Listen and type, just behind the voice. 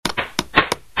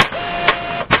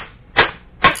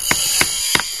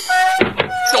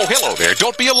Hello there.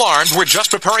 Don't be alarmed. We're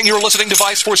just preparing your listening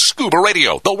device for Scuba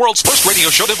Radio, the world's first radio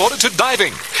show devoted to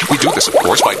diving. We do this, of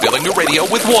course, by filling the radio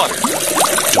with water.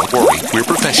 Don't worry, we're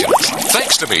professionals.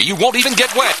 Thanks to me, you won't even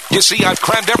get wet. You see, I've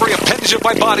crammed every appendage of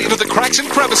my body into the cracks and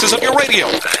crevices of your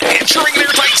radio, ensuring an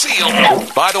airtight seal.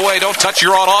 By the way, don't touch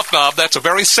your on-off knob. That's a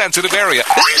very sensitive area.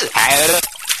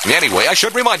 Anyway, I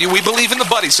should remind you, we believe in the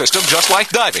buddy system just like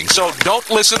diving, so don't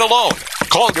listen alone.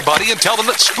 Call your buddy and tell them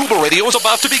that Scuba Radio is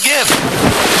about to begin.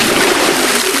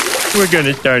 We're going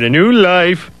to start a new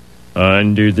life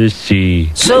under the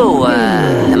sea. So,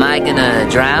 am I gonna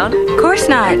drown? Of course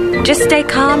not. Just stay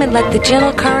calm and let the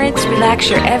gentle currents relax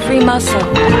your every muscle.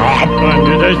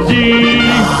 Under the sea.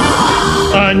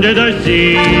 Under the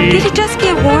sea. Did it just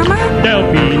get warmer?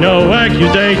 There'll be no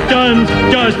accusations,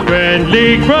 just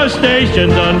friendly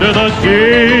crustaceans under the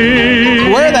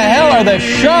sea. Where the hell are the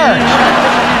sharks?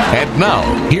 And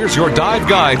now, here's your dive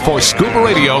guide for Scuba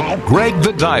Radio, Greg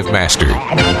The Divemaster.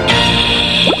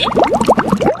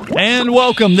 And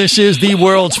welcome. This is the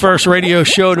world's first radio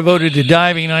show devoted to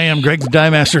diving. I am Greg The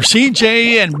Divemaster.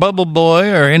 CJ and Bubble Boy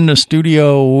are in the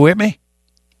studio with me.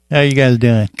 How you guys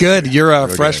doing? Good. You're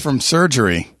fresh from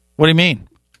surgery. What do you mean?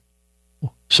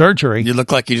 Surgery? You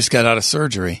look like you just got out of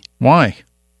surgery. Why?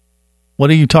 What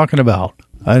are you talking about?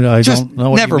 I don't know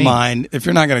what never you mean. mind. If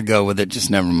you're not going to go with it, just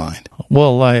never mind.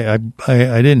 Well, I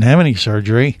didn't have any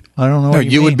surgery. I don't know what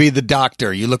you mean. Would be the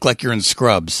doctor. You look like you're in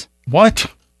scrubs. What?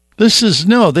 This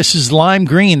is lime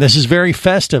green. This is very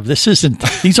festive.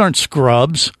 These aren't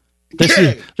scrubs.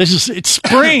 It's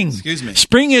spring. Excuse me.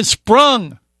 Spring is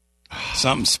sprung.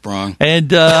 Something sprung.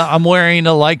 And I'm wearing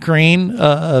a light green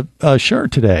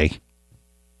shirt today.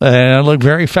 And I look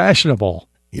very fashionable.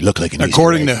 You look like an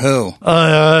According to who?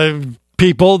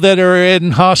 People that are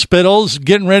in hospitals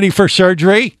getting ready for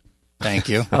surgery. Thank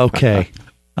you. Okay.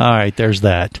 All right, there's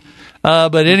that.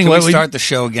 But anyway, Can we start the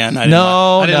show again? I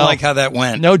didn't like how that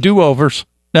went. No do-overs.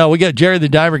 No, we got Jerry the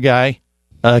Diver Guy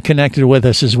connected with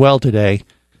us as well today.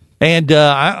 And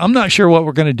I'm not sure what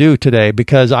we're going to do today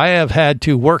because I have had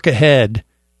to work ahead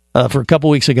for a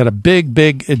couple weeks. I got a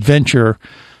big adventure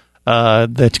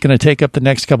that's going to take up the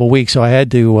next couple weeks. So I had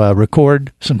to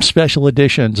record some special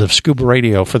editions of Scuba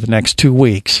Radio for the next 2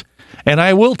 weeks. And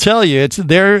I will tell you,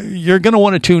 you're going to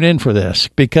want to tune in for this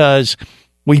because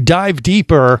we dive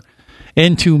deeper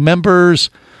into members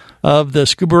of the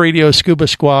Scuba Radio Scuba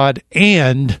Squad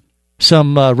and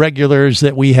some regulars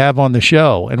that we have on the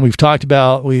show. And we've talked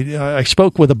about, I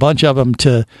spoke with a bunch of them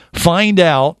to find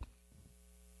out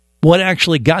what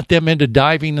actually got them into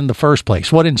diving in the first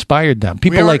place, what inspired them.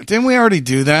 Didn't we already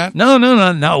do that?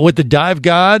 No. With the Dive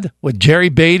God, with Jerry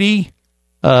Beatty,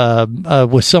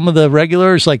 with some of the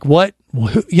regulars, like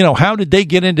how did they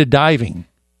get into diving?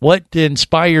 What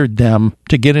inspired them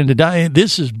to get into diving?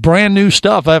 This is brand new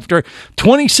stuff. After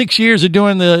 26 years of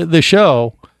doing the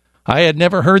show, I had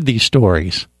never heard these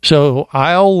stories. So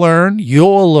I'll learn,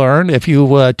 you'll learn if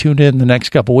you tune in the next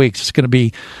couple weeks. It's going to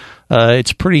be,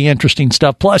 it's pretty interesting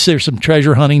stuff. Plus, there's some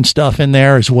treasure hunting stuff in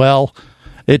there as well.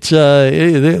 It's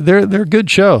they're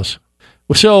good shows.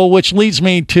 So, which leads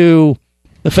me to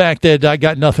the fact that I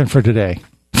got nothing for today.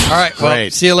 All right, well,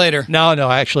 see you later. No,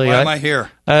 actually. Why am I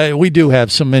here? We do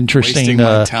have some interesting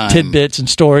tidbits and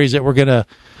stories that we're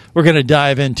gonna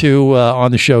dive into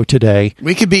on the show today.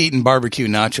 We could be eating barbecue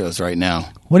nachos right now.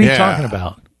 What are you talking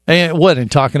about?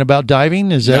 And talking about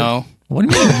diving? Is that no? What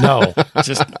do you mean no?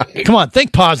 Just come on,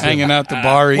 think positive. Hanging out the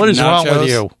bar. What is nachos. wrong with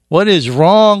you? What is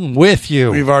wrong with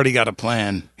you? We've already got a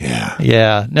plan.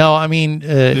 Yeah. No, I mean,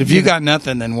 if you got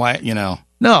nothing, then why?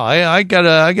 No, I got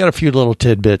a few little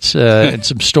tidbits and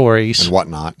some stories and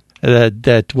whatnot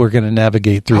that we're going to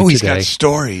navigate through today. He's got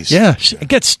stories. Yeah, I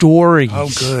got stories. Oh,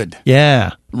 good.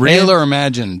 Yeah, real or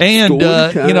imagined. And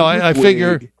I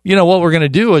figure what we're going to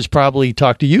do is probably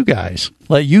talk to you guys,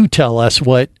 let you tell us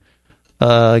what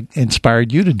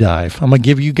inspired you to dive. I'm going to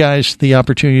give you guys the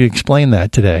opportunity to explain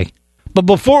that today. But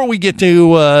before we get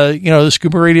to the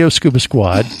Scuba Radio Scuba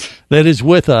Squad that is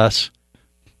with us,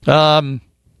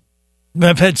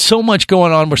 I've had so much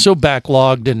going on. We're so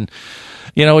backlogged, and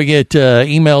we get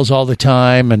emails all the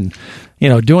time, and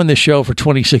doing this show for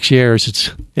 26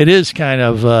 years, it is kind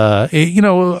of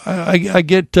I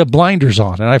get blinders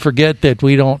on, and I forget that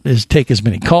we don't take as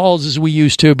many calls as we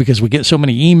used to because we get so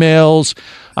many emails.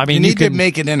 I mean, you can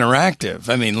make it interactive.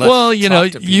 I mean,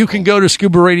 you can go to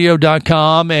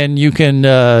ScubaRadio.com and you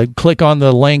can click on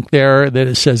the link there that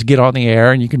it says "Get on the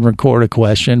Air," and you can record a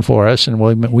question for us, and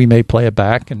we may play it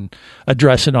back and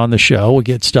address it on the show. We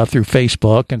get stuff through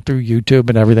Facebook and through YouTube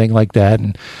and everything like that,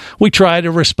 and we try to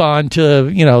respond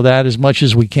to that as much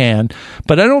as we can.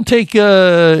 But I don't take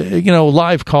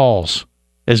live calls.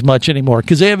 as much anymore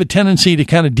because they have a tendency to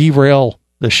kind of derail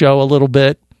the show a little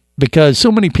bit because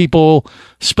so many people,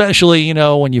 especially,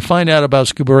 when you find out about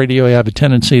Scuba Radio, you have a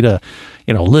tendency to,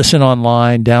 listen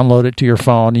online, download it to your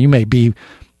phone. You may be,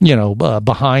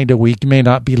 behind a week. You may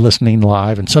not be listening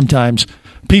live. And sometimes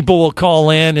people will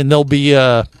call in and they'll be,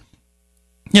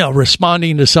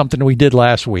 responding to something we did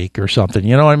last week or something.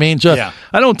 You know what I mean? So yeah.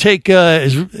 I don't take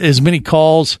as many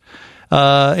calls.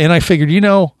 And I figured,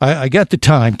 I got the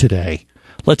time today.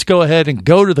 Let's go ahead and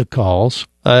go to the calls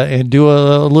and do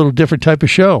a little different type of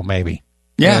show, maybe.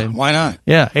 Yeah, why not?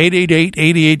 Yeah,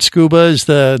 888-88-SCUBA is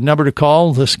the number to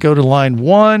call. Let's go to line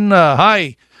 1.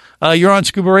 Hi, you're on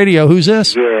Scuba Radio. Who's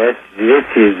this? Yes, this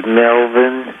is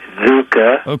Melvin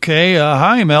Zuka. Okay,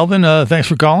 hi, Melvin. Thanks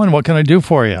for calling. What can I do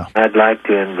for you? I'd like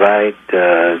to invite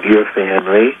your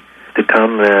family to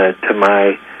come to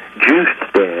my juice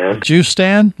stand. Juice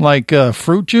stand? Like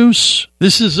fruit juice?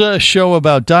 This is a show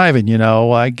about diving,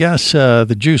 I guess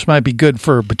the juice might be good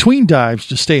for between dives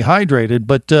to stay hydrated,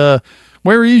 but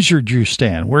where is your juice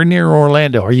stand? We're near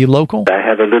Orlando. Are you local? I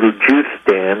have a little juice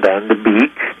stand on the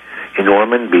beach in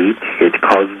Ormond Beach. It's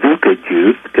called Zuka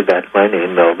Juice, because that's my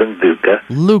name, Melvin Zuka.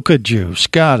 Luca Juice.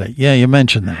 Got it. Yeah, you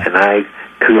mentioned that. And I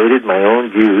created my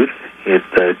own juice. It's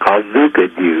called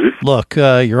Zuka Juice. Look,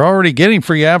 you're already getting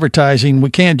free advertising.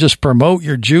 We can't just promote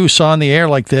your juice on the air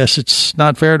like this. It's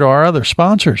not fair to our other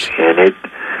sponsors. And it's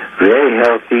very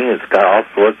healthy. It's got all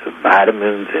sorts of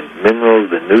vitamins and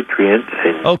minerals and nutrients.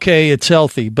 And okay, it's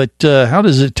healthy, but how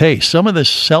does it taste? Some of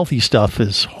this healthy stuff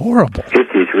is horrible. It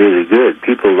is really good.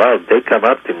 People they come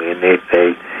up to me and they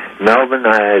say, Melvin,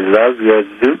 I love your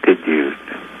Zuka Juice.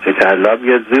 I love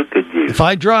your Zuka Juice. If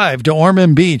I drive to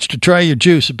Ormond Beach to try your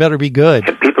juice, it better be good.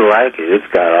 And people like it.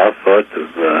 It's got all sorts of,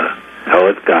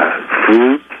 it's got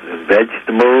fruits and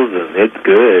vegetables, and it's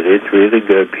good. It's really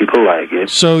good. People like it.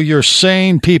 So you're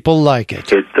saying people like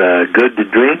it? It's good to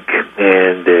drink,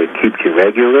 and it keeps you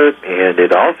regular, and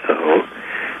it also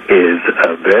is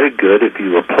very good if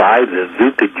you apply the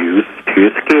Zuka Juice to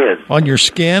your skin. On your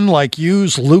skin, like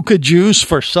use Luca Juice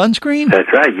for sunscreen?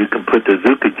 That's right. You can put the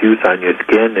Zuka Juice on your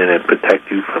skin, and it protects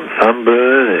you from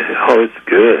sunburn. And, it's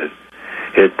good.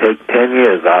 It takes 10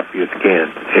 years off your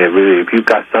skin. Really, if you've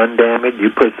got sun damage, you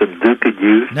put some Zuka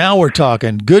Juice. Now we're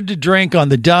talking. Good to drink on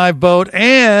the dive boat,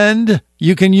 and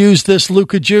you can use this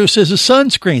Luca Juice as a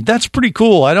sunscreen. That's pretty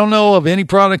cool. I don't know of any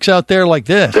products out there like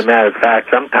this. As a matter of fact,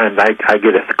 sometimes I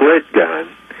get a squirt gun,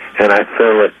 and I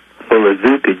fill it full of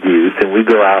Zuka Juice, and we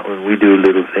go out and we do a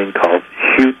little thing called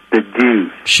Shoot the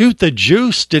Juice. Shoot the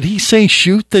juice? Did he say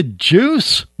shoot the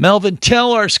juice? Melvin,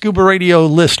 tell our Scuba Radio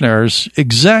listeners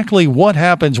exactly what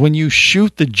happens when you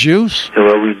shoot the juice. So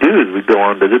what we do is we go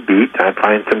onto the beach, I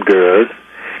find some girls,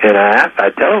 and I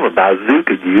tell them about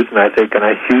Zuka Juice, and I say, can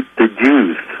I shoot the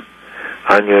juice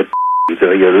on your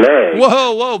or your leg?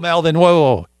 Whoa, Melvin,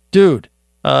 whoa. Dude.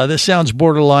 This sounds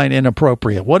borderline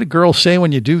inappropriate. What do girls say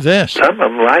when you do this? Some of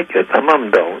them like it. Some of them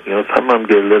don't. Some of them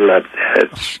get a little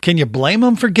upset. Can you blame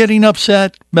them for getting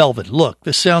upset? Melvin, look,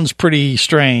 this sounds pretty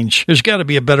strange. There's got to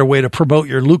be a better way to promote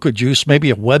your Luca Juice,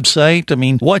 maybe a website. I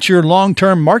mean, what's your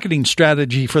long-term marketing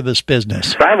strategy for this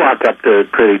business? So I walk up to a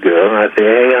pretty girl and I say,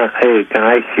 hey, can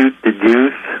I shoot the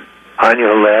juice on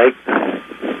your leg?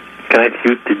 Can I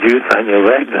shoot the juice on your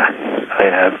leg? I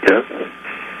have to.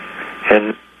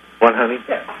 And what, honey?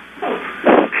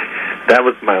 That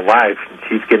was my wife, and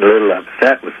she's getting a little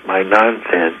upset with my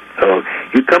nonsense. So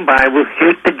you come by, we'll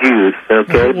shoot the juice,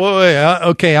 okay? Well,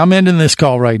 okay, I'm ending this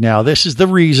call right now. This is the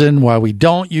reason why we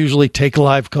don't usually take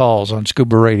live calls on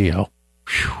Scuba Radio.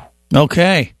 Whew.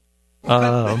 Okay.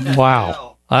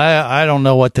 Wow. I don't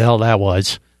know what the hell that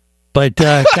was, but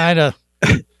kind of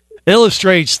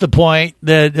illustrates the point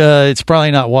that it's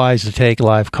probably not wise to take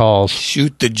live calls.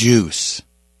 Shoot the juice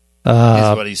is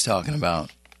what he's talking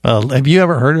about. Have you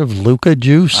ever heard of Luca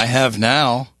Juice? I have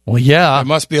now. Well, yeah. It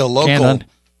must be a local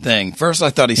thing. First, I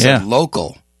thought he said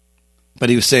local, but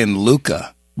he was saying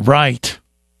Luca. Right.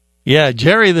 Yeah,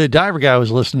 Jerry, the diver guy,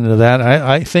 was listening to that.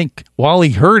 I think while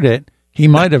he heard it, he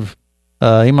might have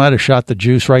shot the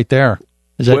juice right there.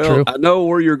 Is that true? I know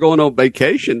where you're going on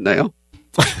vacation now.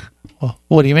 Well,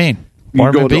 what do you mean?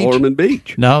 You're going to Ormond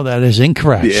Beach. No, that is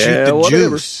incorrect. Yeah, shoot the whatever.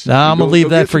 juice. No, I'm going to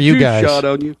leave that for you guys.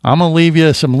 I'm going to leave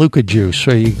you some Luca Juice.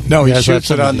 So he shoots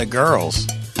it on the girls.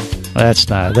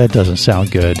 That doesn't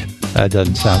sound good. That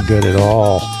doesn't sound good at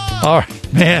all. All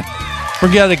right, man.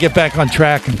 We got to get back on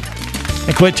track and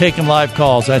quit taking live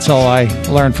calls. That's all I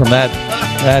learned from that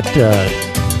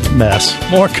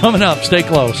mess. More coming up. Stay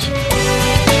close.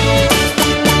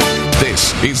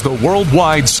 This is the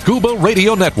Worldwide Scuba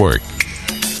Radio Network.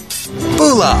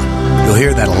 Bula, You'll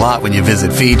hear that a lot when you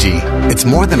visit Fiji. It's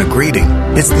more than a greeting.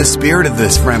 It's the spirit of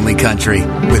this friendly country.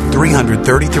 With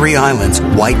 333 islands,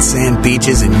 white sand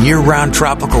beaches, and year-round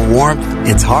tropical warmth,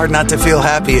 it's hard not to feel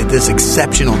happy at this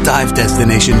exceptional dive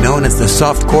destination known as the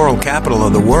soft coral capital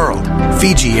of the world.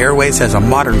 Fiji Airways has a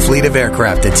modern fleet of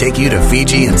aircraft that take you to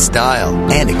Fiji in style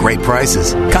and at great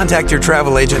prices. Contact your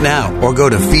travel agent now or go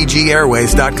to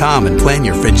FijiAirways.com and plan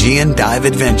your Fijian dive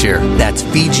adventure. That's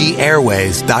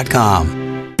FijiAirways.com.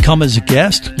 Come as a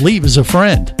guest, leave as a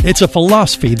friend. It's a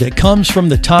philosophy that comes from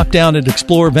the top down at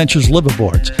Explorer Ventures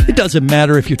liveaboards. It doesn't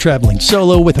matter if you're traveling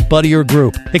solo, with a buddy, or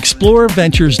group. Explorer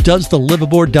Ventures does the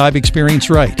liveaboard dive experience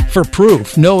right. For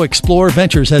proof, no, Explorer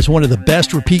Ventures has one of the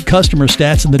best repeat customer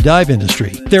stats in the dive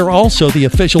industry. They're also the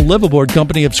official liveaboard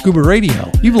company of Scuba Radio.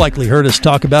 You've likely heard us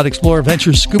talk about Explorer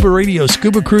Ventures ScubaRadio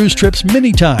ScubaCruise trips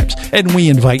many times, and we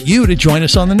invite you to join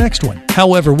us on the next one.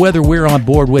 However, whether we're on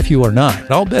board with you or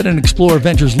not, I'll bet an Explorer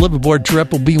Ventures liveaboard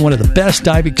trip will be one of the best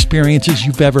dive experiences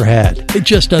you've ever had. It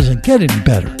just doesn't get any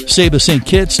better. Saba St.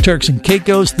 Kitts, Turks and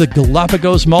Caicos, the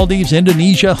Galapagos, Maldives,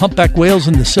 Indonesia, humpback whales,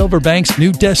 and the Silver Banks,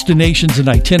 new destinations and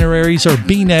itineraries are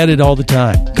being added all the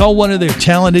time. Call one of their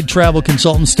talented travel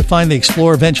consultants to find the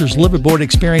Explorer Ventures liveaboard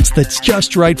experience that's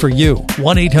just right for you.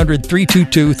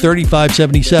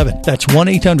 1-800-322-3577. That's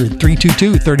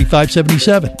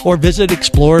 1-800-322-3577. Or visit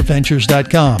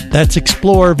explorerventures.com. That's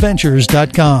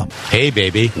explorerventures.com. Hey,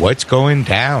 baby, what's going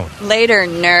down? Later,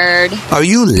 nerd. Are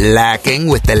you lacking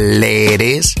with the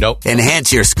ladies? Nope.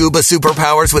 Enhance your scuba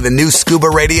superpowers with a new Scuba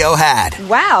Radio hat.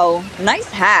 Wow,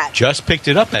 nice hat. Just picked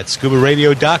it up at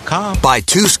ScubaRadio.com. Buy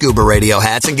 2 Scuba Radio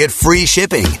hats and get free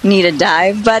shipping. Need a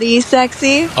dive buddy,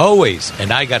 sexy? Always.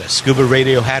 And I got a Scuba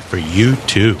Radio hat for you,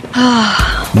 too.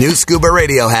 New Scuba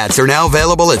Radio hats are now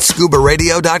available at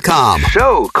ScubaRadio.com.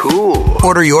 So cool.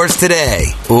 Order yours today.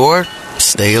 Or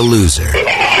stay a loser.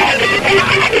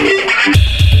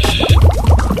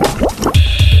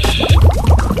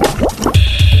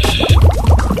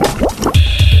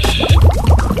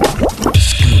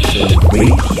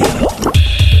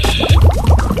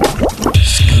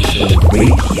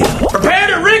 Prepare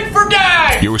to rig for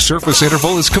dive! Your surface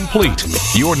interval is complete.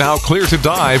 You're now clear to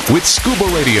dive with Scuba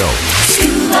Radio.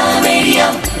 Scuba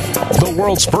Radio. The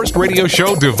world's first radio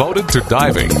show devoted to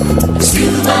diving.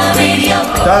 Scuba Radio.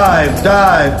 Dive,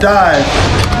 dive, dive.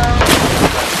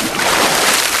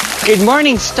 Good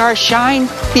morning, Starshine.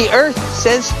 The Earth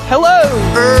says hello.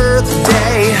 Earth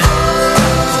Day.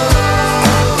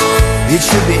 It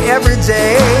should be every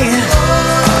day.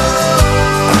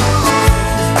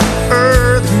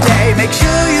 Earth Day. Make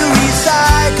sure you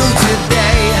recycle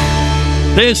today.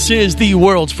 This is the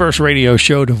world's first radio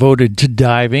show devoted to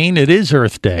diving. It is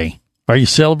Earth Day. Are you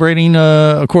celebrating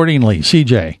accordingly,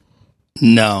 CJ?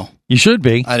 No. You should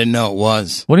be. I didn't know it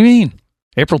was. What do you mean?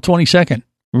 April 22nd.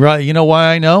 Right. You know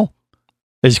why I know?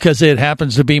 It's because it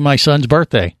happens to be my son's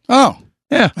birthday. Oh.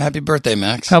 Yeah. Happy birthday,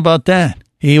 Max. How about that?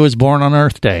 He was born on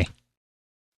Earth Day.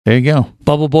 There you go.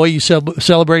 Bubble Boy, you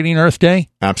celebrating Earth Day?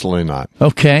 Absolutely not.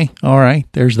 Okay. All right.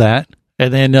 There's that.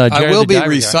 And then I will be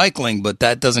recycling, but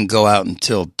that doesn't go out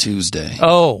until Tuesday.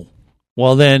 Oh.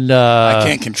 Well, then... I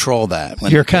can't control that.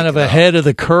 You're kind of ahead of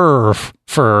the curve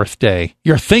for Earth Day.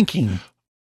 You're thinking...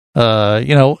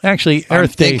 actually,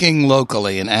 Earth Day... thinking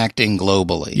locally and acting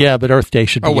globally. Yeah, but Earth Day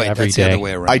should be every day. The other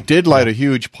way around. I did light a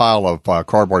huge pile of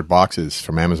cardboard boxes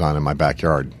from Amazon in my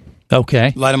backyard.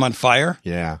 Okay. Light them on fire?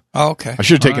 Yeah. Oh, okay. I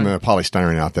should have taken the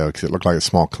polystyrene out, though, because it looked like a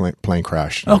small plane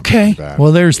crash. Okay.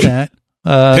 Well, there's that.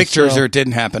 Pictures or it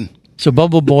didn't happen. So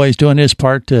Bubble Boy's doing his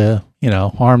part to,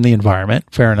 harm the environment.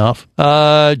 Fair enough.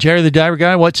 Jerry the Diver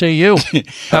Guy, what say you?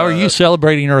 How are you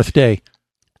celebrating Earth Day?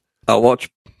 I watch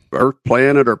Earth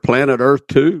Planet or Planet Earth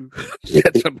 2.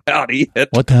 That's about it.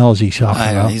 What the hell is he talking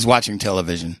about? He's watching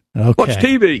television. Okay. Watch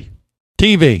TV.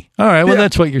 TV. All right. Well,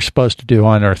 that's what you're supposed to do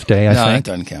on Earth Day, I think. No, it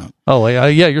doesn't count. Oh,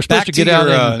 yeah. You're supposed to get out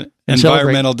and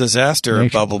environmental disaster,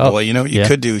 Bubble Boy. You know what you yeah.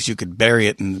 could do is you could bury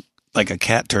it in like a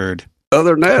cat turd.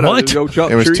 Other than that, I just go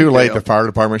chop it was trees too late. down. The fire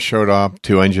department showed up,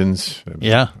 2 engines,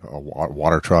 yeah, a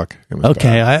water truck. It was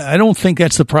okay, I don't think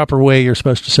that's the proper way you're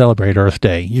supposed to celebrate Earth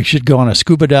Day. You should go on a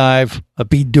scuba dive,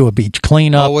 do a beach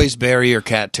cleanup. Always bury your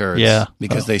cat turds, yeah,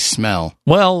 because they smell.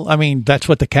 Well, I mean, that's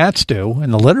what the cats do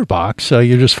in the litter box, so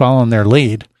you're just following their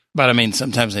lead. But I mean,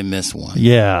 sometimes they miss one.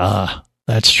 Yeah,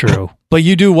 that's true. But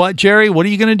you do what, Jerry? What are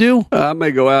you going to do? I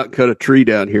may go out and cut a tree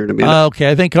down here in a minute. Okay,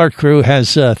 I think our crew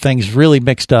has things really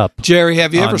mixed up. Jerry,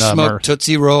 have you ever smoked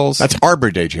Tootsie Rolls? That's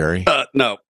Arbor Day, Jerry.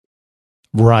 No.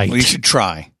 Right. Well, you should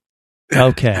try.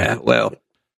 Okay. Well,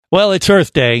 Well, it's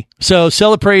Earth Day, so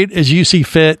celebrate as you see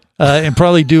fit, and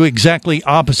probably do exactly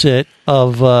opposite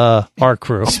of our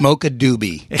crew. Smoke a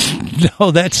doobie.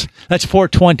 No, that's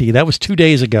 420. That was 2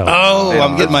 days ago. Oh,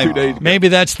 I'm getting my... Maybe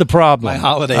that's the problem. My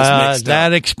holidays mixed up.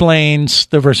 That explains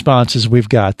the responses we've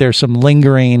got. There's some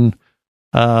lingering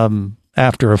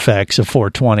after effects of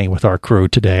 420 with our crew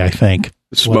today, I think.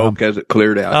 The smoke hasn't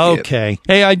cleared out Okay.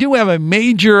 Hey, I do have a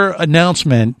major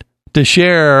announcement to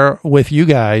share with you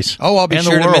guys. Oh, I'll be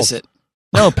sure to miss it.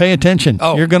 No, pay attention.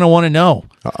 You're going to want to know.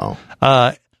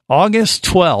 Uh-oh. August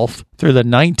 12th through the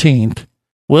 19th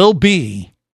will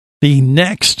be the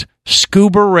next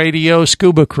ScubaRadio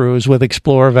ScubaCruise with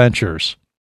Explorer Ventures.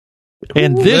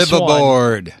 And this Live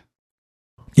aboard.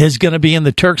 is going to be in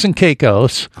the Turks and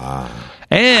Caicos.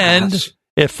 And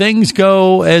if things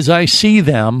go as I see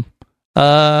them,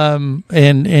 and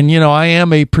you know, I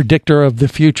am a predictor of the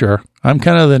future. I'm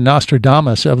kind of the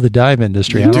Nostradamus of the dive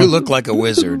industry. You do look like a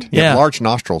wizard. You have large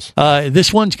nostrils.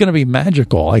 This one's going to be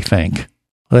magical, I think.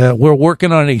 We're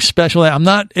working on a special... I'm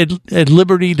not at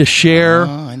liberty to share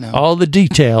all the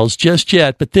details just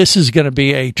yet, but this is going to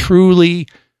be a truly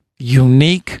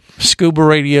unique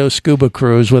ScubaRadio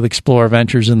ScubaCruise with Explorer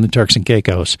Ventures in the Turks and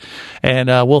Caicos. And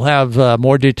we'll have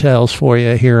more details for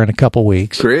you here in a couple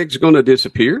weeks. Greg's going to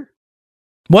disappear?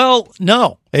 Well,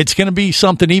 no, it's going to be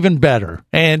something even better.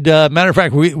 And matter of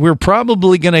fact, we're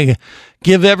probably going to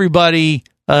give everybody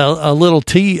a little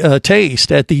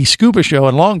taste at the Scuba Show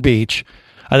in Long Beach.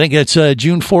 I think it's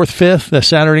June 4th, 5th, the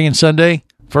Saturday and Sunday,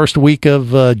 first week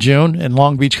of June in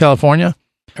Long Beach, California.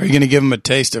 Are you going to give them a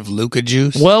taste of Luca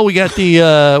juice? Well, we got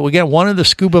one of the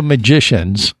scuba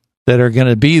magicians that are going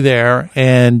to be there,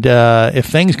 and if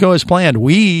things go as planned,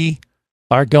 we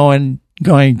are going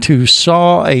to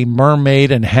saw a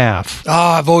mermaid in half. Oh,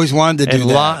 I've always wanted to do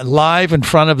that. Live in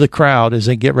front of the crowd as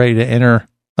they get ready to enter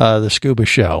the scuba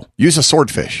show. Use a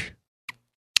swordfish.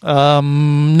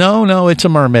 No, it's a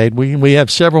mermaid. We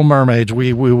have several mermaids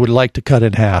we would like to cut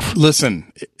in half.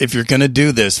 Listen, if you're going to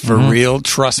do this for real,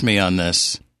 trust me on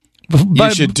this.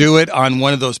 You should do it on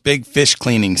one of those big fish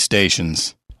cleaning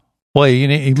stations. Well, you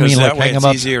mean that like way hang it's them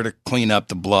up? Easier to clean up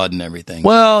the blood and everything.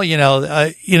 Well,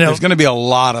 there's going to be a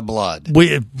lot of blood.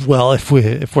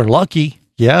 If we're lucky,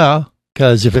 yeah,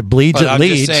 because if it bleeds, But it I'm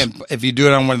leads. just saying, if you do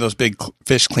it on one of those big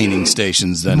fish cleaning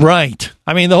stations, then Right.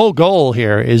 I mean, the whole goal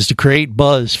here is to create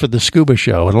buzz for the scuba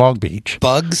show in Long Beach.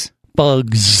 Bugs.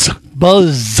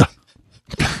 Buzz.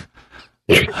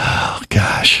 Oh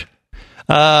gosh.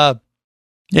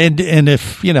 And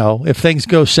if things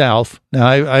go south,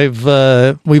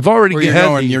 now we've already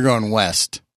you're going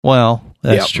west. Well,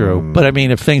 that's true. But I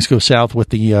mean, if things go south with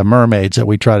the mermaids that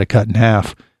we try to cut in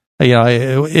half,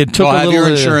 it took a little. Your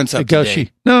insurance up to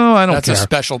date. No, I don't That's care. a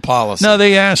special policy. No,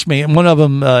 they asked me, and one of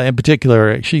them in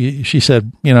particular, she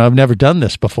said, I've never done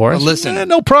this before. Well, listen,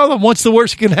 no problem. What's the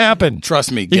worst that can happen?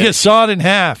 Trust me, you get sawed in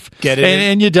half. Get it,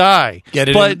 and you die. Get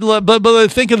it,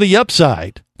 but think of the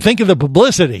upside. Think of the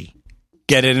publicity.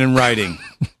 Get it in writing.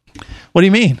 What do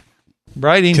you mean?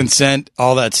 Writing, consent,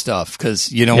 all that stuff. Because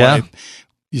you don't want to.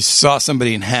 You saw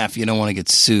somebody in half. You don't want to get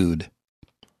sued.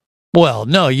 Well,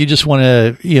 no, you just want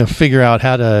to figure out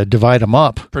how to divide them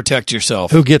up. Protect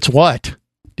yourself. Who gets what?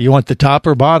 Do you want the top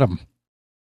or bottom?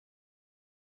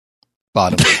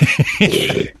 Bottom.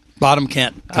 Bottom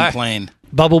can't complain.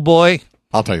 Bubble boy?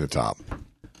 I'll take the top.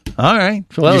 All right.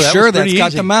 Well, you sure that's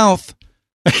got the mouth?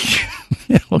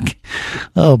 Okay.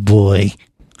 Oh, boy.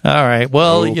 All right.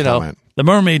 Well, the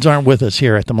mermaids aren't with us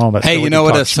here at the moment. Hey, so you know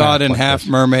what a sawed in half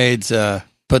mermaids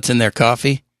puts in their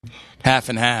coffee? Half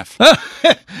and half.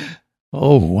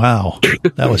 Oh, wow.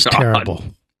 That was terrible.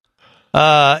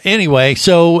 Anyway,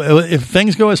 so if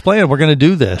things go as planned, we're going to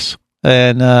do this.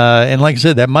 And like I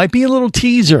said, that might be a little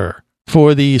teaser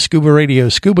for the ScubaRadio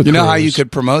ScubaCruise. You know how you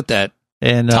could promote that?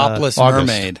 And topless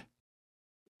mermaid.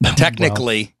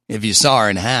 Technically, if you saw her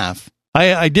in half.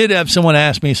 I did have someone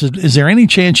ask me, says, is there any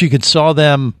chance you could saw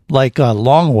them like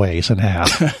long ways in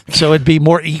half? So it'd be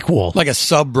more equal. Like a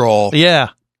sub roll.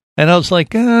 Yeah. And I was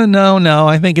like, no,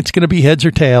 I think it's going to be heads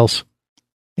or tails.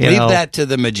 Leave that to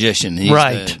the magician. He's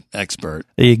the expert.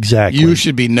 Exactly. You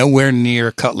should be nowhere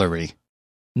near cutlery.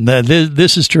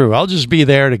 This is true. I'll just be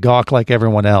there to gawk like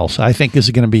everyone else. I think this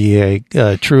is going to be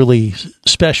a truly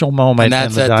special moment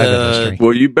in the dive industry.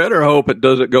 Well, you better hope it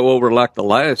doesn't go over like the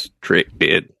last trick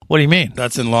did. What do you mean?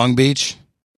 That's in Long Beach?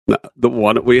 No, the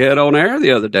one that we had on air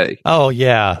the other day. Oh,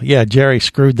 yeah. Yeah, Jerry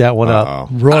screwed that one up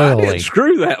royally. I did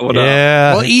screw that one up.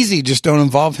 Yeah. Well, easy. Just don't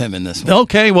involve him in this one.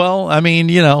 Okay, well, I mean,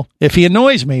 if he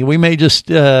annoys me, we may just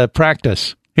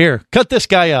practice. Here, cut this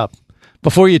guy up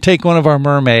before you take one of our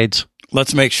mermaids.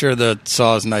 Let's make sure the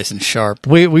saw is nice and sharp.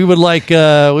 We would like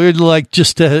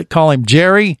just to call him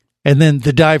Jerry and then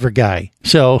the diver guy.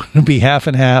 So it'll be half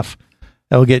and half.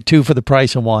 I'll get 2 for the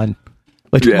price of 1,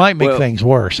 which might make things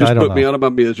worse. Just I don't know. put me out of my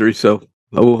misery, so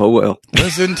oh well.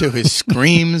 Listen to his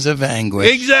screams of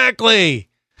anguish. Exactly.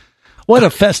 What a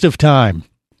festive time.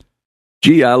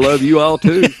 Gee, I love you all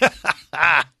too.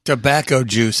 Tobacco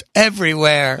juice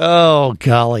everywhere. Oh,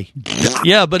 golly.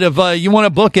 Yeah, but if you want to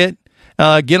book it,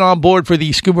 get on board for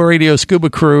the Scuba Radio Scuba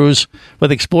Cruise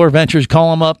with Explore Ventures. Call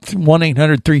them up,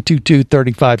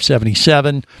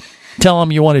 1-800-322-3577. Tell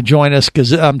them you want to join us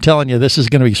because I'm telling you, this is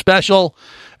going to be special.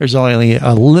 There's only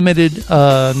a limited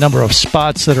number of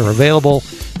spots that are available,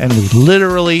 and we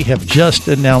literally have just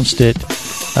announced it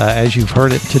as you've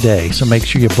heard it today. So make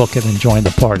sure you book it and join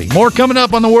the party. More coming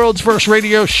up on the world's first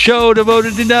radio show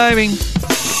devoted to diving.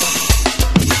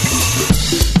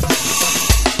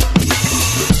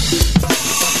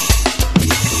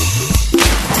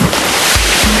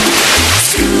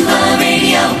 Scuba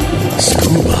Radio.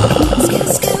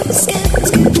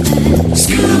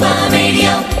 Scuba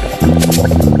Radio.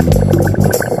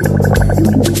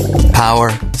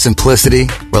 Power, simplicity,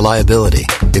 reliability.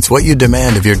 It's what you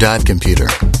demand of your dive computer.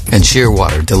 And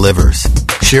Shearwater delivers.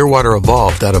 Shearwater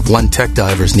evolved out of one tech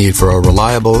diver's need for a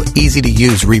reliable,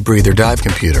 easy-to-use rebreather dive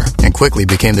computer and quickly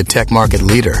became the tech market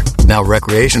leader. Now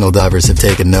recreational divers have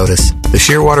taken notice. The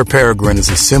Shearwater Peregrine is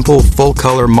a simple,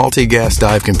 full-color, multi-gas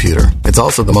dive computer. It's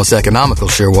also the most economical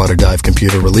Shearwater dive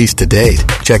computer released to date.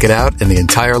 Check it out and the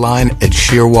entire line at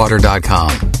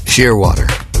shearwater.com.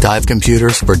 Shearwater. Dive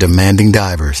computers for demanding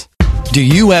divers. Do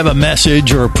you have a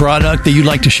message or a product that you'd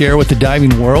like to share with the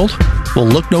diving world? Well,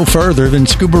 look no further than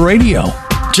Scuba Radio.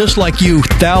 Just like you,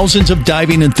 thousands of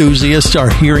diving enthusiasts are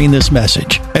hearing this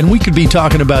message, and we could be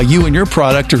talking about you and your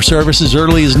product or service as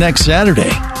early as next Saturday.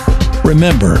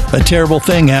 Remember, a terrible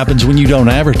thing happens when you don't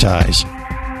advertise.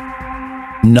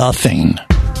 Nothing.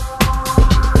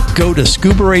 Go to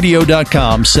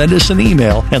ScubaRadio.com, send us an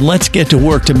email, and let's get to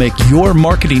work to make your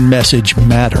marketing message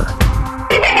matter.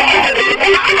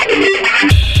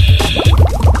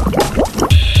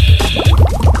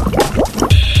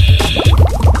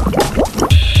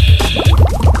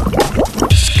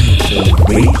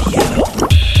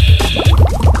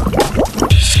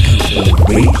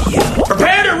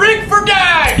 Prepare to rig for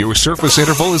dive! Your surface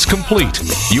interval is complete.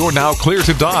 You're now clear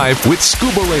to dive with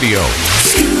Scuba Radio.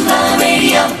 Scuba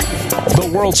Radio. The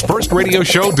world's first radio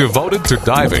show devoted to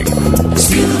diving.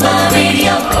 Scuba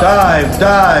Radio. Dive,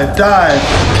 dive, dive.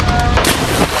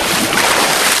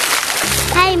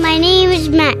 Hi, my name is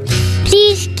Matt.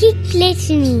 Please keep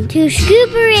listening to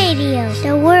Scuba Radio,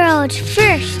 the world's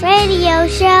first radio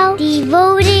show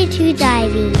devoted to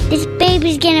diving. This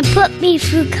baby's gonna put me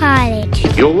through college.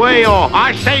 You're way off.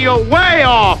 I say you're way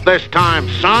off this time,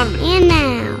 son. And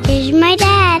now, here's my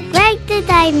dad, Greg The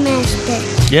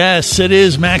Divemaster. Yes, it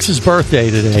is Max's birthday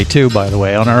today, too, by the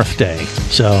way, on Earth Day.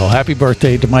 So, happy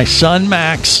birthday to my son,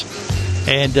 Max.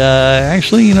 And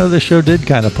actually, you know, the show did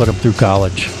kind of put him through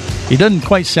college. He doesn't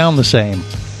quite sound the same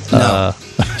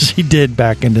as he did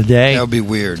back in the day. That would be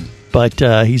weird. But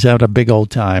he's having a big old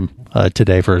time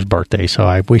today for his birthday, so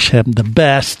I wish him the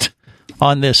best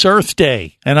on this Earth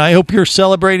Day. And I hope you're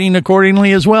celebrating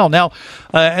accordingly as well. Now,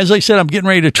 as I said, I'm getting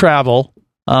ready to travel.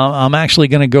 I'm actually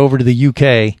going to go over to the UK,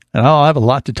 and I'll have a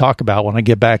lot to talk about when I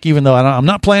get back, even though I'm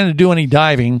not planning to do any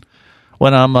diving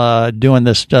when I'm doing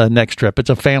this next trip. It's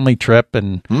a family trip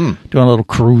and doing a little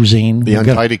cruising. The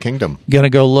Untidy Kingdom. Going to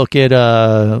go look at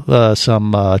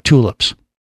some tulips.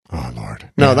 Oh, Lord.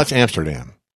 No, that's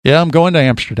Amsterdam. Yeah, I'm going to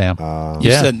Amsterdam.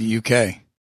 You said the UK.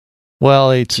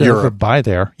 Well, it's over by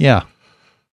there. Yeah.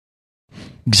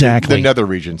 Exactly. The nether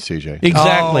regions, CJ.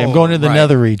 Exactly. I'm going to the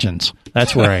nether regions.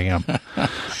 That's where I am.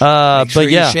 Make sure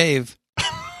but yeah. you shave.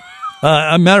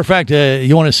 A matter of fact,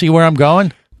 you want to see where I'm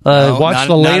going? Watch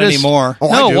the latest. Not anymore.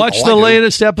 Watch the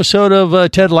latest episode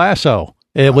of Ted Lasso.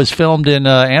 It was filmed in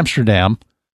Amsterdam.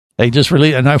 They just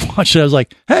released, and I watched it. I was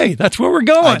like, "Hey, that's where we're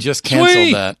going." I just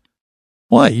canceled that.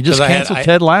 What? You just canceled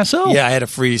Ted Lasso? Yeah, I had a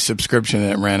free subscription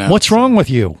and it ran out. What's wrong with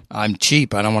you? I'm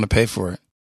cheap. I don't want to pay for it.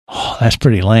 Oh, that's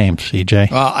pretty lame,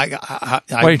 CJ. Well, what,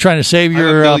 are you trying to save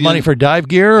your money for dive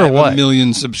gear or what? 1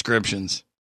 million subscriptions.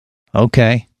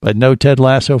 Okay, but no Ted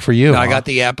Lasso for you. No, I got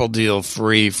the Apple deal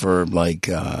free for like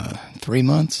 3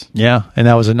 months. Yeah, and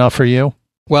that was enough for you?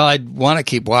 Well, I'd want to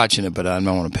keep watching it, but I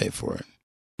don't want to pay for it.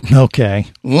 Okay.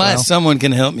 Unless someone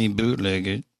can help me bootleg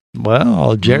it.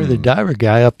 Well, Jerry the Diver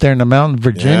guy up there in the mountain,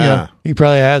 Virginia, he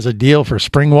probably has a deal for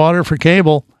spring water for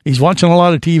cable. He's watching a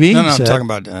lot of TV. No, I'm talking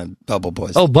about Bubble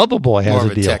Boy. Oh, Bubble Boy has More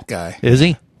of a deal. Tech guy. Is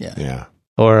he? Yeah.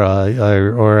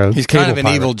 or a He's cable kind of an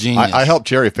pirate. evil genius. I helped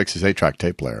Jerry fix his 8-track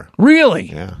tape player.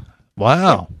 Really? Yeah.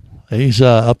 Wow. He's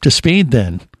up to speed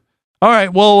then. All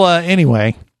right. Well,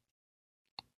 anyway,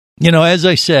 as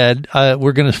I said,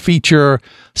 we're going to feature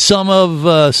some of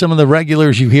the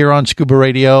regulars you hear on Scuba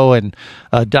Radio and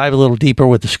dive a little deeper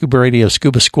with the Scuba Radio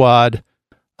Scuba Squad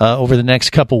over the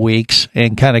next couple weeks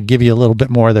and kind of give you a little bit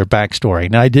more of their backstory.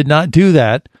 Now, I did not do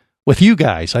that with you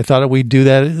guys. I thought we'd do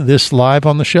this live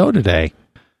on the show today.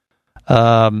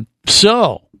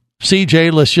 So,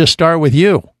 CJ, let's just start with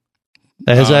you.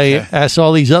 As I ask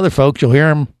all these other folks, you'll hear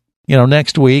them,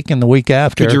 next week and the week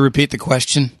after. Could you repeat the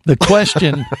question? The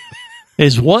question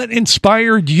is, what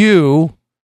inspired you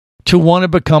to want to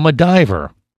become a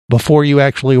diver before you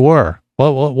actually were?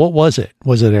 What was it?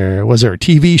 Was there a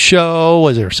TV show?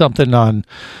 Was there something on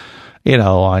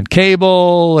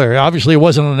cable? Or obviously it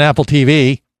wasn't on Apple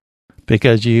TV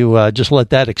because you just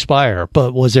let that expire.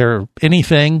 But was there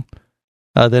anything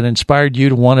that inspired you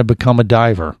to want to become a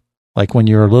diver? Like when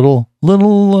you're a little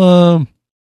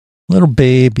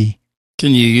baby.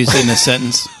 Can you use it in a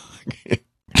sentence?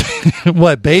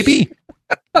 What, baby?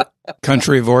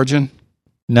 Country of origin?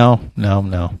 No.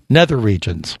 Nether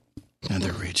regions.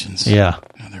 Nether regions. Yeah.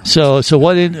 So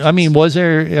what was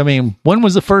there, when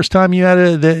was the first time you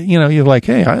had you're like,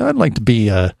 hey, I'd like to be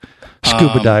a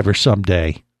scuba diver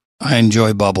someday? I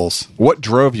enjoy bubbles. What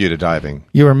drove you to diving?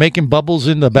 You were making bubbles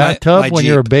in the bathtub my when Jeep.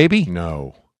 you were a baby?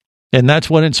 No. And that's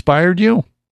what inspired you?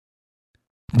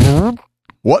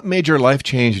 What major life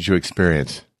change did you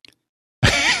experience?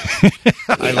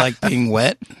 I like being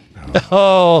wet.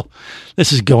 Oh,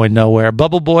 this is going nowhere.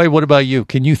 Bubble Boy, what about you?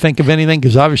 Can you think of anything?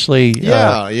 Because obviously,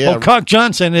 Cock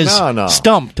Johnson is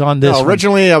stumped on this. No,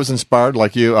 originally, I was inspired,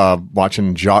 like you,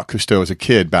 watching Jacques Cousteau as a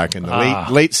kid back in the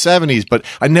late 70s, but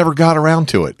I never got around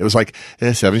to it. It was like the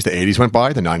 70s, the 80s went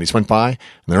by, the 90s went by, and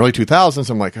the early 2000s,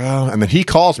 I'm like, oh, and then he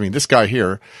calls me, this guy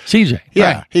here. CJ.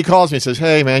 Yeah, right. He calls me and says,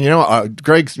 hey, man,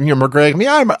 Greg, you remember Greg?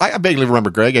 I vaguely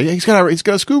remember Greg. He's got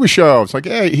a scuba show. It's like,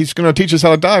 hey, he's going to teach us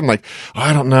how to dive. I'm like,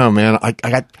 I don't know, man. I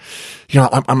got,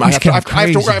 I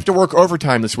have to work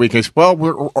overtime this week.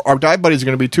 Our dive buddies are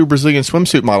going to be 2 Brazilian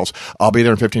swimsuit models. I'll be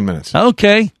there in 15 minutes.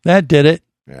 Okay, that did it.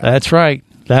 Yeah. That's right.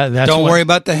 That's don't worry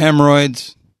about the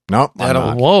hemorrhoids. No,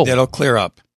 that'll clear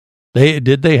up.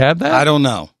 Did they have that? I don't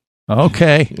know.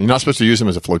 Okay, you're not supposed to use them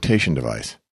as a flotation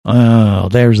device. Oh,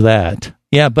 there's that.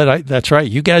 Yeah, but that's right.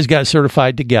 You guys got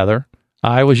certified together.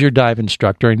 I was your dive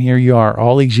instructor, and here you are,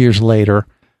 all these years later,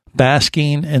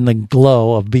 basking in the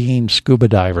glow of being scuba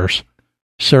divers,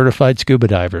 certified scuba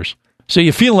divers. So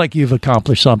you feel like you've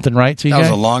accomplished something, right? So that was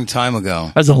a long time ago.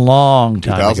 That was a long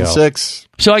time 2006. ago.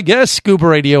 So I guess Scuba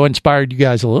Radio inspired you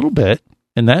guys a little bit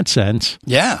in that sense.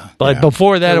 Yeah. But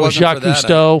before that, it was Jacques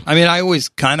Cousteau. I always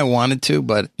kind of wanted to,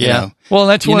 but you know. Well,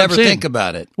 that's you what never I'm saying. think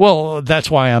about it. Well,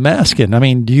 that's why I'm asking. I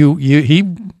mean, he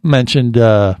mentioned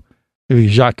Jacques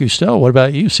Cousteau. What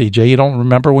about you, CJ? You don't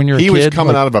remember when you were a kid? He was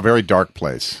coming out of a very dark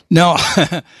place. No,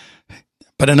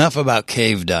 but enough about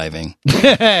cave diving.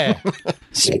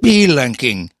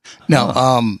 Spelunking.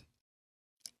 No,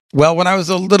 well, when I was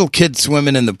a little kid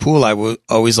swimming in the pool, I would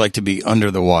always like to be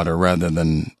under the water rather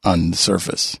than on the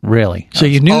surface. Really? So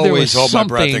you knew there was hold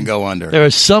something. My breath and go under. There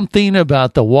was something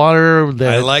about the water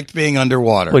that I liked being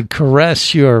underwater. Would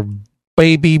caress your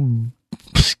baby. Don't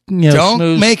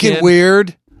smooth make skin. it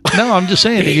weird. No, I'm just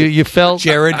saying you felt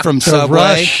Jared from the Subway.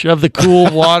 rush of the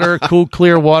cool water, cool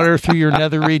clear water through your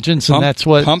nether regions, and that's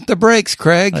what. Pump the brakes,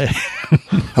 Craig.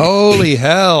 Holy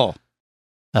hell!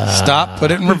 Stop.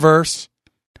 Put it in reverse.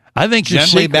 I think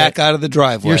gently back out of the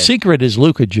driveway. Your secret is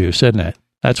Luca juice, isn't it?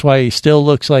 That's why he still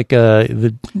looks like Well,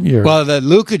 the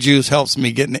Luca juice helps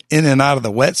me get in and out of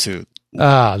the wetsuit.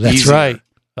 Ah, that's easier. right.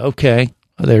 Okay,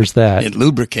 there's that. It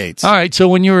lubricates. All right. So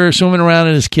when you were swimming around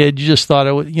as a kid, you just thought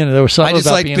there was something. I just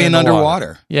about like being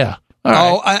underwater. Yeah.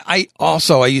 All right.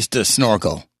 I used to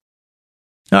snorkel.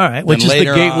 All right, which is the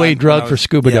gateway drug for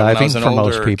scuba diving for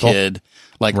most people. Kid,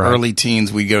 early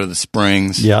teens, we'd go to the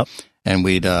springs. Yep. And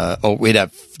we'd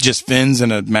have just fins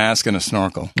and a mask and a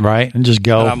snorkel. Right, and just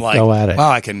go. And I'm like, go at it. Wow,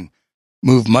 I can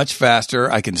move much faster.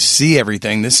 I can see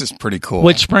everything. This is pretty cool.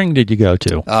 Which spring did you go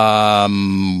to?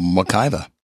 Wekiva.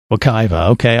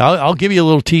 Okay, I'll give you a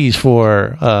little tease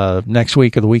for next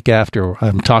week or the week after.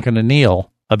 I'm talking to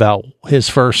Neil about his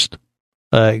first,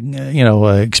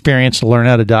 experience to learn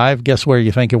how to dive. Guess where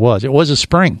you think it was? It was a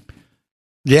spring.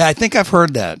 Yeah, I think I've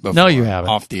heard that before. No, you haven't.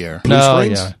 Off the air. Blue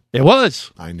Springs? Yeah. It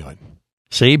was. I know it.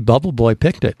 See, Bubble Boy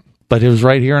picked it, but it was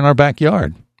right here in our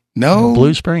backyard. No.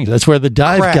 Blue Springs. That's where the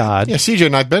dive god. Yeah, CJ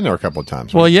and I've been there a couple of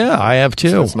times. Well, yeah, I have too.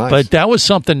 So that's nice. But that was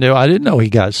something new. I didn't know he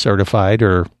got certified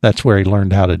or that's where he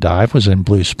learned how to dive, was in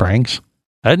Blue Springs.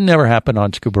 That never happened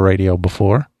on Scuba Radio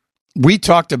before. We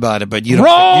talked about it, but you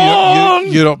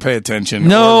don't pay attention.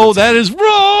 No, that is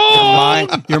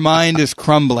wrong. Your mind is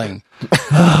crumbling.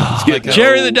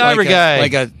 Jerry the Diver Guy.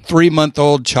 Like a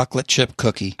 3-month-old chocolate chip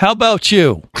cookie. How about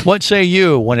you? What say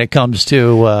you when it comes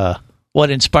to what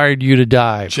inspired you to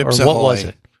dive? Chips or what Ahoy. was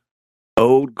it?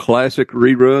 Old classic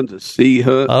reruns of Sea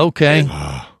Hunt. Okay.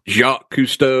 Jacques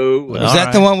Cousteau. Was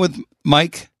that the one with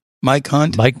Mike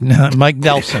Hunt? Mike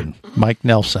Nelson. Mike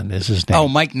Nelson is his name. Oh,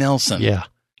 Mike Nelson. Yeah.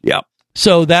 Yep.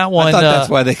 So that one. I thought that's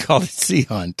why they called it Sea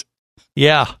Hunt.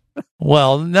 Yeah.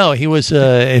 Well, no, he was an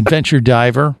adventure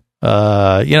diver.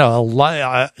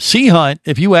 Sea Hunt,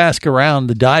 if you ask around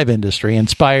the dive industry,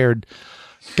 inspired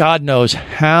God knows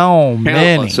how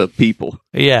many. Countless of people.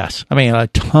 Yes. I mean, a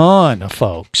ton of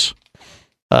folks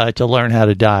to learn how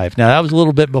to dive. Now, that was a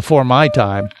little bit before my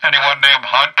time. Anyone named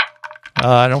Hunt?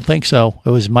 I don't think so.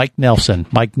 It was Mike Nelson.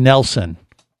 Mike Nelson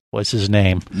was his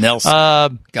name.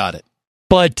 Nelson. Got it.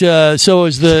 But so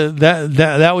is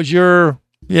that was your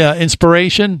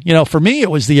inspiration? For me, it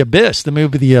was The Abyss, the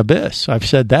movie The Abyss. I've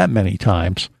said that many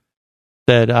times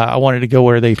that I wanted to go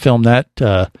where they filmed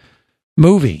that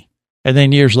movie. And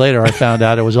then years later, I found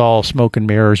out it was all smoke and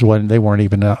mirrors when they weren't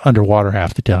even underwater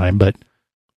half the time. But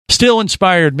still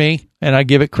inspired me, and I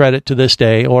give it credit to this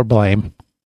day, or blame.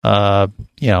 At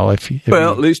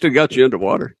least it got you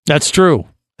underwater. That's true.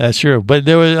 That's true. But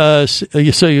there was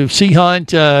you Sea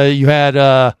Hunt. You had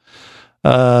the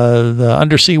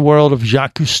Undersea World of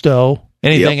Jacques Cousteau.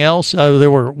 Anything else?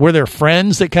 Were there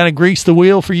friends that kind of greased the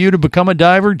wheel for you to become a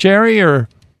diver, Jerry, or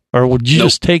would you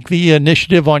just take the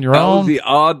initiative on your own? I was the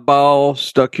oddball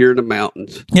stuck here in the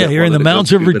mountains. Yeah, you're in the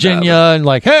mountains of Virginia, and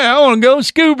like, hey, I want to go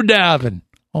scuba diving.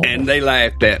 Oh. And they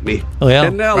laughed at me. Well,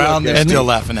 and now they're still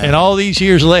laughing at me. And all these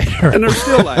years later. And they're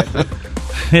still laughing.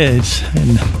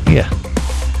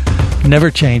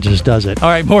 Never changes, does it? All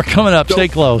right, more coming up. Stay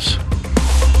close.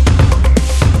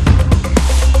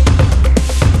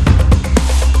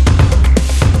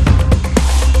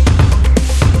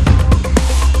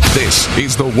 This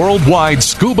is the Worldwide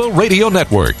Scuba Radio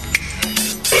Network.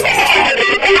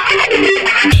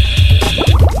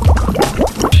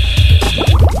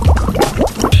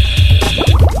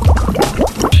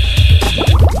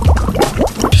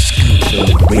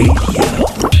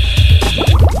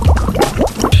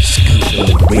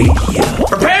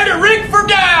 Prepare to rig for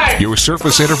dive! Your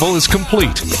surface interval is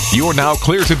complete. You're now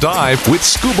clear to dive with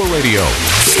Scuba Radio.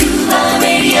 Scuba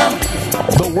Radio.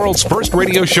 The world's first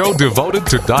radio show devoted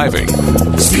to diving.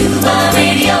 Scuba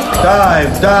Radio.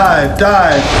 Dive, dive,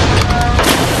 dive.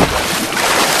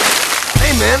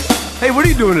 Hey, man. Hey, what are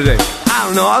you doing today? I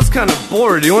don't know. I was kind of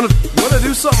bored. You want to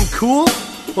do something cool?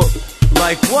 Well,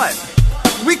 like what?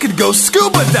 We could go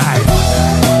scuba dive.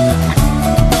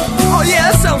 Oh,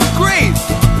 yeah, that sounds great.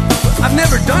 I've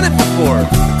never done it before.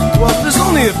 Well, there's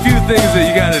only a few things that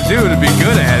you got to do to be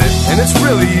good at it, and it's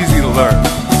really easy to learn.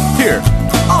 Here,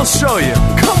 I'll show you.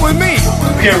 Come with me.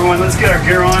 Okay, everyone, let's get our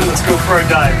gear on. Let's go for a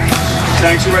dive.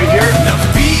 Thanks, right here. Now,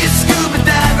 be a scuba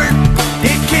diver,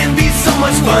 it can be so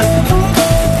much fun.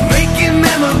 Making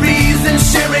memories and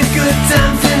sharing good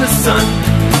times in the sun.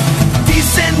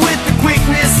 Descend with the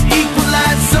quickness,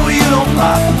 equalize so you don't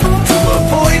pop. To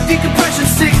avoid decompression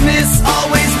sickness,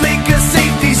 always make a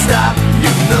safety stop. You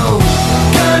know,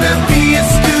 gonna be a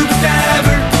scuba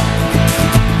diver.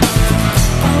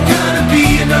 Gonna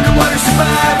be an underwater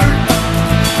survivor.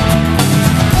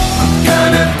 I'm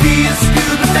gonna be a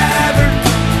scuba diver.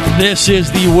 This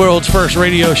is the world's first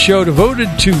radio show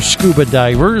devoted to scuba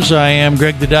divers. I am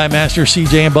Greg the Divemaster,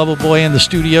 CJ and Bubble Boy in the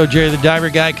studio. Jerry the Diver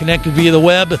Guy connected via the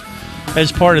web as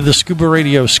part of the Scuba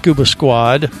Radio Scuba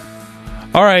Squad.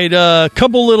 All right, a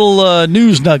couple little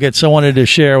news nuggets I wanted to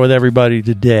share with everybody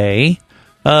today.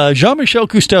 Jean-Michel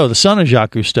Cousteau, the son of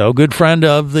Jacques Cousteau, good friend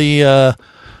of the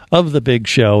big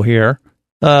show here.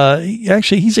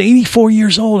 Actually, he's 84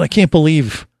 years old. I can't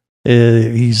believe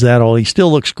he's that old. He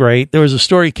still looks great. There was a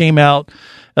story came out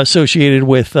associated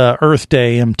with Earth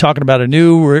Day. I'm talking about a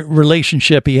new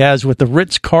relationship he has with the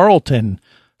Ritz-Carlton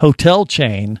hotel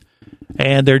chain.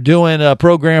 And they're doing a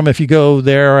program. If you go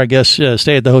there, I guess,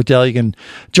 stay at the hotel, you can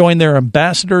join their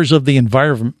Ambassadors of the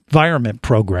Environment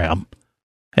program.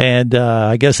 And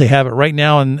I guess they have it right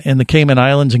now in the Cayman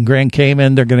Islands and Grand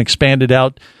Cayman. They're going to expand it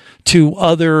out to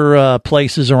other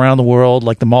places around the world,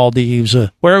 like the Maldives.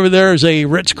 Wherever there's a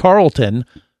Ritz-Carlton,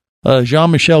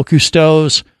 Jean-Michel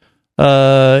Cousteau's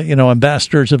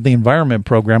Ambassadors of the Environment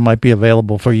program might be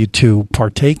available for you to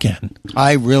partake in.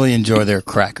 I really enjoy their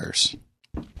crackers.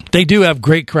 They do have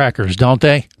great crackers, don't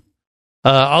they?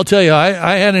 I'll tell you,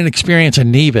 I had an experience in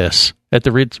Nevis at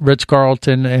the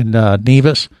Ritz-Carlton in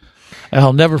Nevis.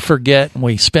 I'll never forget.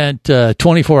 We spent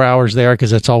 24 hours there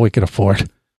because that's all we could afford.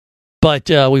 But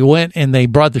we went and they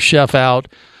brought the chef out,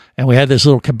 and we had this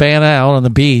little cabana out on the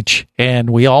beach, and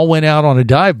we all went out on a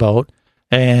dive boat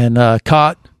and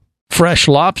caught fresh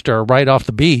lobster right off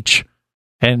the beach.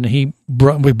 And we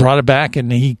brought it back,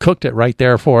 and he cooked it right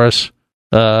there for us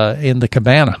in the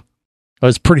cabana. It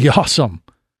was pretty awesome.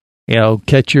 You know,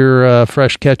 catch your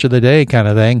fresh catch of the day kind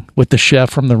of thing with the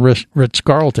chef from the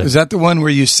Ritz-Carlton. Is that the one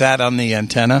where you sat on the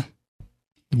antenna?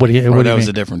 What do you was mean?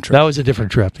 a different trip. That was a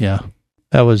different trip, yeah.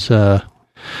 That was a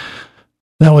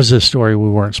story we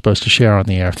weren't supposed to share on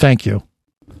the air. Thank you.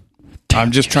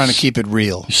 I'm just trying to keep it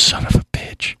real. You son of a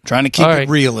bitch. Trying to keep it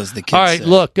real, as the kids All right, say.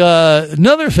 look,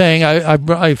 another thing,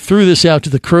 I threw this out to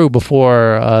the crew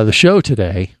before the show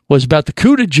today, was about the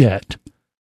CUDA jet.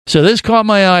 So this caught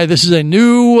my eye. This is a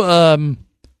new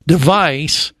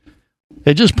device.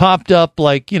 It just popped up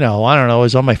like, I don't know, it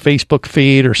was on my Facebook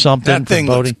feed or something. That thing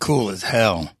looks cool as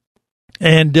hell.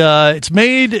 And it's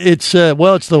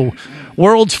the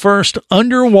world's first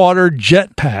underwater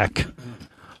jetpack.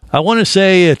 I want to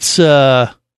say it's,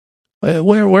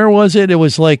 where was it? It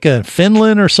was like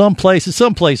Finland or someplace. It's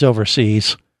someplace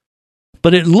overseas.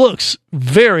 But it looks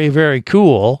very, very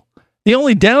cool. The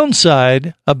only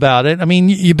downside about it, I mean,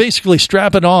 you basically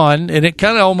strap it on, and it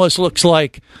kind of almost looks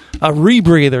like a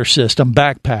rebreather system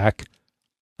backpack.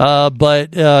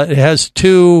 But it has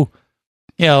two,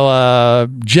 underwater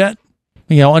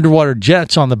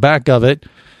jets on the back of it.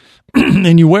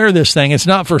 And you wear this thing. It's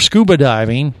not for scuba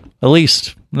diving, at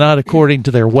least not according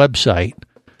to their website.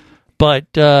 But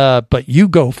you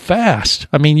go fast.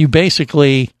 I mean,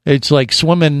 it's like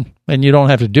swimming, and you don't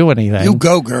have to do anything. You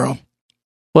go, girl.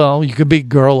 Well, you could be a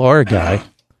girl or a guy.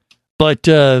 But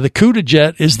the CUDA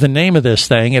jet is the name of this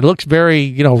thing. It looks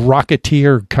very,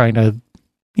 Rocketeer kind of,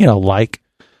 like.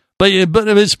 But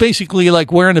it's basically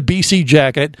like wearing a BC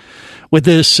jacket with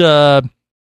this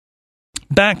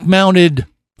back-mounted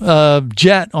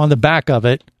jet on the back of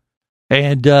it.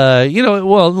 And,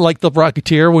 like the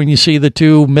Rocketeer, when you see the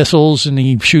two missiles and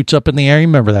he shoots up in the air. You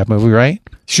remember that movie, right?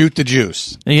 Shoot the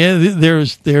juice. Yeah,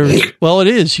 it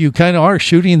is. You kind of are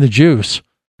shooting the juice.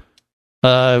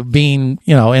 Being,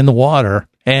 in the water,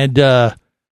 and, they're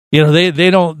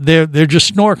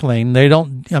just snorkeling. They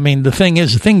don't, I mean, the thing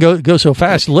goes so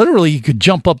fast, literally you could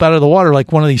jump up out of the water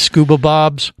like one of these scuba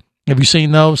bobs. Have you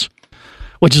seen those?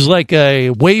 Which is like a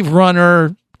wave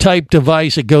runner type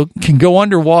device. It can go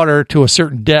underwater to a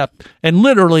certain depth and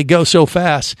literally go so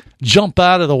fast, jump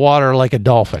out of the water like a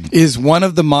dolphin. Is one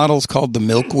of the models called the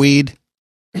milkweed?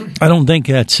 I don't think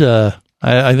that's,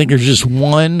 I think there's just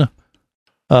one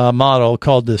model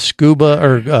called the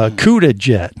CUDA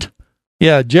jet.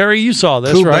 Yeah, Jerry, you saw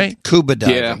this, right? Scuba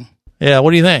diving. Yeah,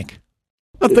 what do you think?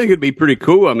 I think it'd be pretty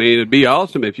cool. I mean, it'd be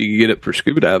awesome if you could get it for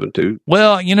scuba diving, too.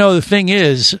 Well, the thing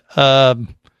is,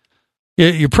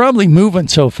 you're probably moving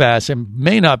so fast, it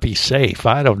may not be safe.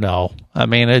 I don't know. I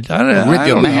mean, I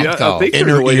think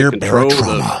there's a way to control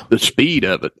the speed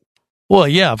of it. Well,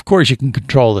 yeah, of course you can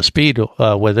control the speed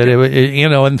with it.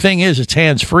 And the thing is, it's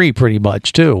hands-free pretty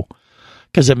much, too.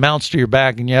 Because it mounts to your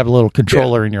back and you have a little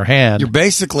controller in your hand. You're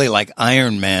basically like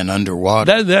Iron Man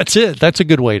underwater. That's it. That's a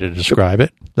good way to describe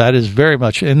it. That is very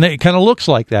much, and it kind of looks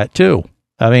like that too.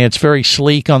 I mean, it's very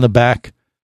sleek on the back,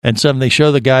 and they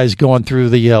show the guys going through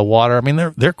the water. I mean,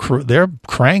 they're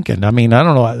cranking. I mean, I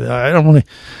don't know. I don't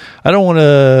want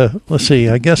to. Let's see.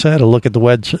 I guess I had to look at the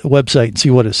website and see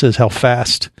what it says. How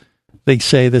fast they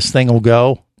say this thing will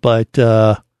go, but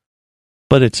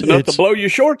it's enough to blow your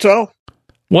shorts off.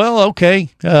 Well, okay.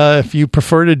 If you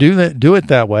prefer to do it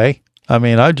that way. I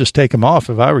mean, I'd just take them off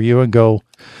if I were you and go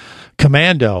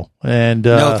commando. And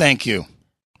no, thank you.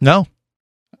 No,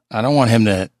 I don't want him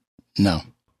to. No.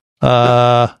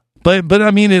 But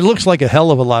I mean, it looks like a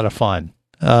hell of a lot of fun.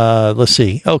 Let's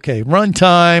see. Okay, run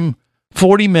time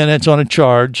 40 minutes on a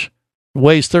charge.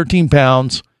 Weighs 13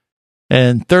 pounds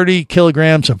and 30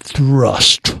 kilograms of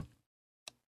thrust.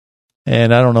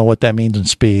 And I don't know what that means in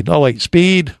speed. Oh, wait,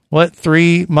 speed, what?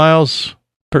 3 miles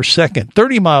per second.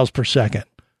 30 miles per second.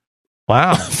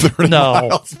 Wow. 30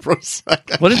 miles per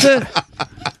second. What is it?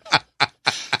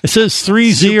 It says 30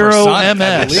 ms. I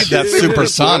believe that's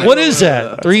supersonic. What is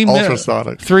that?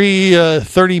 Ultrasonic.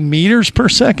 30 meters per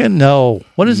second? No.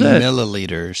 What is that?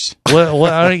 Milliliters. Well,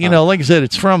 like I said,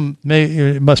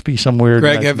 it must be some weird.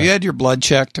 Greg, have you had your blood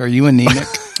checked? Are you anemic?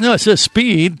 No, it says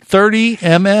speed 30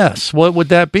 ms. What would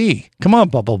that be? Come on,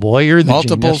 Bubble Boy. You're the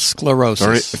multiple genius.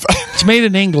 sclerosis. It's made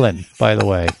in England, by the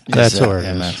way. That's where it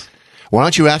is. Why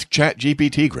don't you ask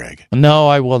ChatGPT, Greg? No,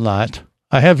 I will not.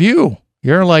 I have you.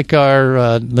 You're like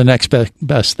our the next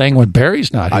best thing when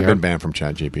Barry's not here. I've been banned from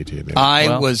ChatGPT.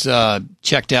 I was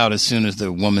checked out as soon as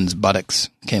the woman's buttocks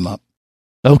came up.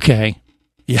 Okay.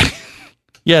 Yeah.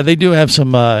 Yeah, they do have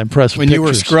some impressive When pictures. you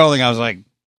were scrolling, I was like,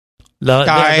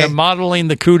 they're modeling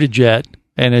the CUDA-Jet,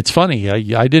 and it's funny.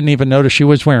 I didn't even notice she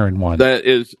was wearing one. That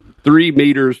is 3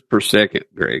 meters per second,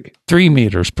 Greg. 3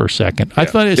 meters per second. I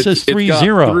thought it says 30. It's got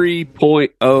 3.0.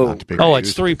 Oh,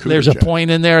 it's 3. There's a point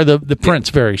in there. The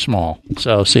print's very small.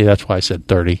 So, see, that's why I said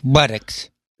 30. buttocks.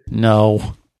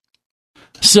 No.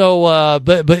 So,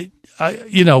 but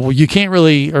you can't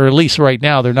really, or at least right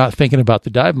now, they're not thinking about the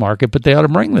dive market, but they ought to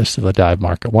bring this to the dive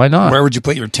market. Why not? Where would you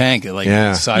put your tank? Like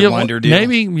a Sidewinder deal?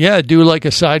 Maybe, do like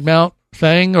a side mount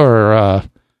thing, or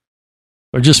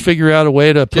just figure out a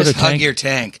way to put just a tank. hug your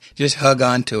tank. Just hug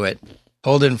onto it.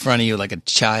 Hold it in front of you like a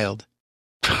child.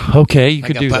 Okay, you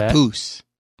could like do a that. papoose.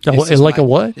 Like a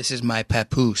what? This is my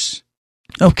papoose.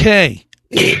 Okay.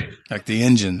 Like the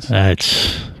engines.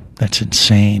 That's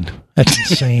insane. That's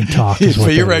insane talk. Is what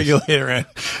Put your that is. regulator in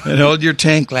and hold your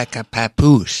tank like a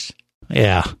papoose.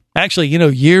 Yeah. Actually,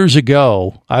 years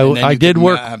ago, I did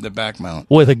work have the back mount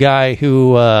with a guy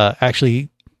who actually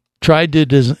tried to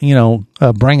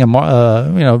bring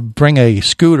a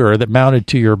scooter that mounted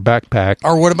to your backpack.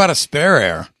 Or what about a spare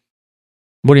air?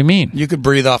 What do you mean? You could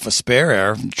breathe off a spare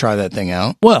air. Try that thing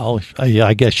out. Well,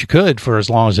 I guess you could for as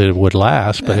long as it would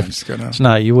last. But if it's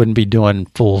not, you wouldn't be doing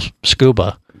full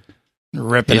scuba.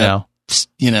 Ripping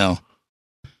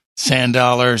sand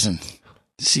dollars and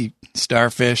see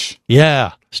starfish.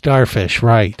 Yeah, starfish,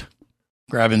 right.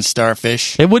 Grabbing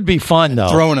starfish. It would be fun, though.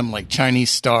 Throwing them like Chinese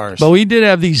stars. But we did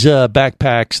have these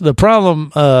backpacks. The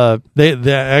problem,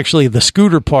 actually, the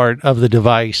scooter part of the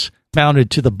device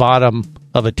mounted to the bottom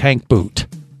of a tank boot.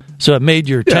 So it made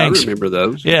your tanks... I remember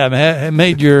those. Yeah, it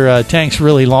made your tanks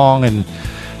really long. And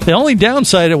the only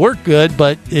downside, it worked good,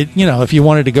 but if you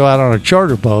wanted to go out on a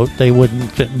charter boat, they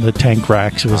wouldn't fit in the tank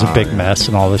racks. It was a big mess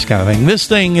and all this kind of thing. This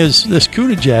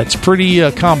CUDA-Jet's pretty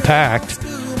compact.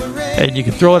 And you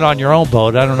can throw it on your own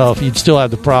boat. I don't know if you'd still have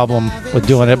the problem with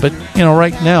doing it, but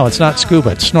right now it's not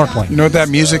scuba, it's snorkeling. You know what that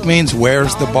music means?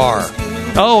 Where's the bar?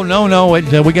 Oh, no.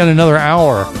 We got another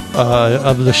hour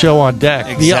of the show on deck.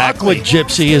 Exactly. The Aqua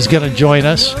Gypsy is going to join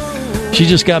us. She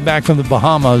just got back from the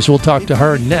Bahamas. We'll talk to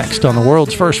her next on the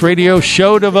world's first radio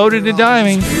show devoted to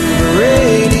diving.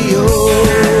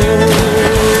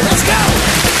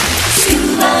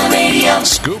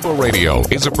 Scuba Radio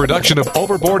is a production of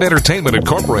Overboard Entertainment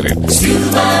Incorporated.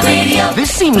 Scuba Radio.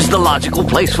 This seems the logical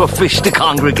place for fish to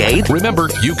congregate. Remember,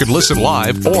 you can listen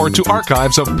live or to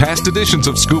archives of past editions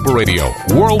of Scuba Radio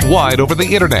worldwide over the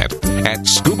internet at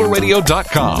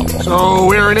ScubaRadio.com. So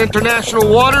we're in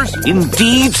international waters?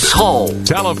 Indeed so.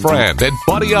 Tell a friend and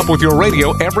buddy up with your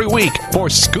radio every week for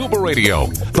Scuba Radio,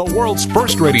 the world's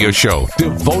first radio show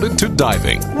devoted to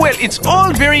diving. Well, it's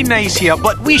all very nice here,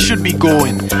 but we should be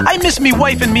going. I miss me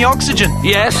wife and me oxygen.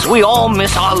 Yes, we all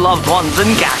miss our loved ones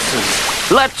and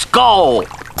gases. Let's go.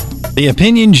 The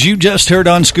opinions you just heard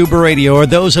on Scuba Radio are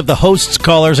those of the hosts,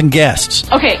 callers, and guests.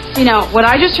 Okay, what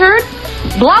I just heard?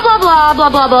 Blah, blah, blah, blah,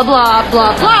 blah, blah, blah,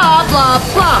 blah, blah,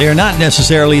 blah, blah. They are not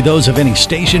necessarily those of any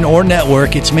station or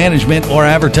network, its management, or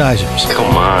advertisers.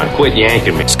 Come on, quit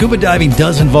yanking me. Scuba diving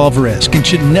does involve risk and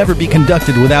should never be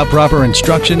conducted without proper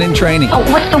instruction and training.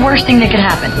 Oh, what's the worst thing that could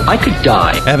happen? I could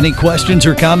die. Have any questions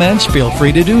or comments? Feel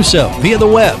free to do so via the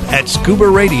web at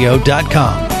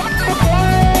ScubaRadio.com.